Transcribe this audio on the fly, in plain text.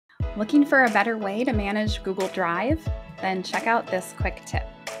Looking for a better way to manage Google Drive? Then check out this quick tip.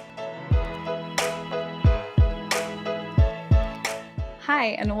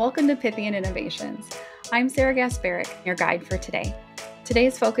 Hi, and welcome to Pythian Innovations. I'm Sarah Gasparic, your guide for today.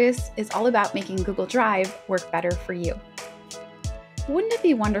 Today's focus is all about making Google Drive work better for you. Wouldn't it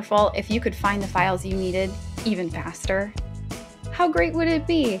be wonderful if you could find the files you needed even faster? How great would it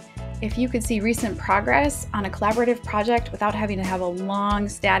be if you could see recent progress on a collaborative project without having to have a long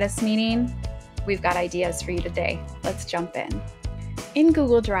status meeting? We've got ideas for you today. Let's jump in. In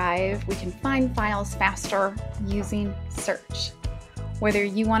Google Drive, we can find files faster using search. Whether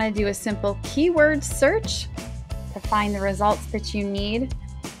you want to do a simple keyword search to find the results that you need,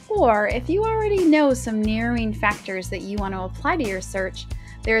 or if you already know some narrowing factors that you want to apply to your search,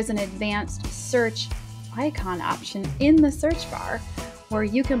 there is an advanced search icon option in the search bar where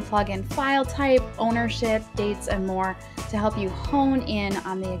you can plug in file type, ownership, dates, and more to help you hone in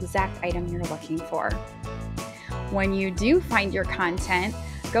on the exact item you're looking for. When you do find your content,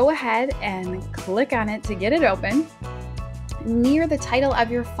 go ahead and click on it to get it open. Near the title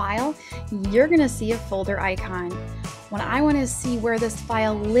of your file, you're going to see a folder icon. When I want to see where this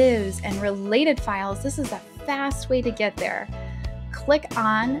file lives and related files, this is a fast way to get there. Click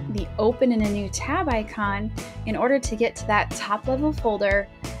on the Open in a New Tab icon in order to get to that top level folder,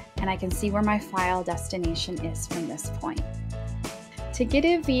 and I can see where my file destination is from this point. To get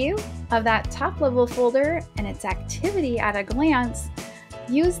a view of that top level folder and its activity at a glance,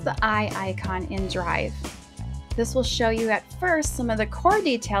 use the eye icon in Drive. This will show you at first some of the core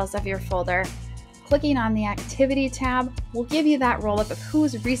details of your folder. Clicking on the Activity tab will give you that roll-up of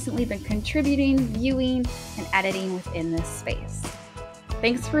who's recently been contributing, viewing, and editing within this space.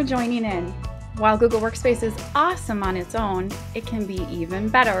 Thanks for joining in. While Google Workspace is awesome on its own, it can be even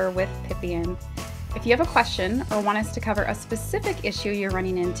better with Pythian. If you have a question or want us to cover a specific issue you're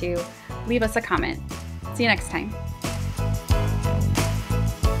running into, leave us a comment. See you next time.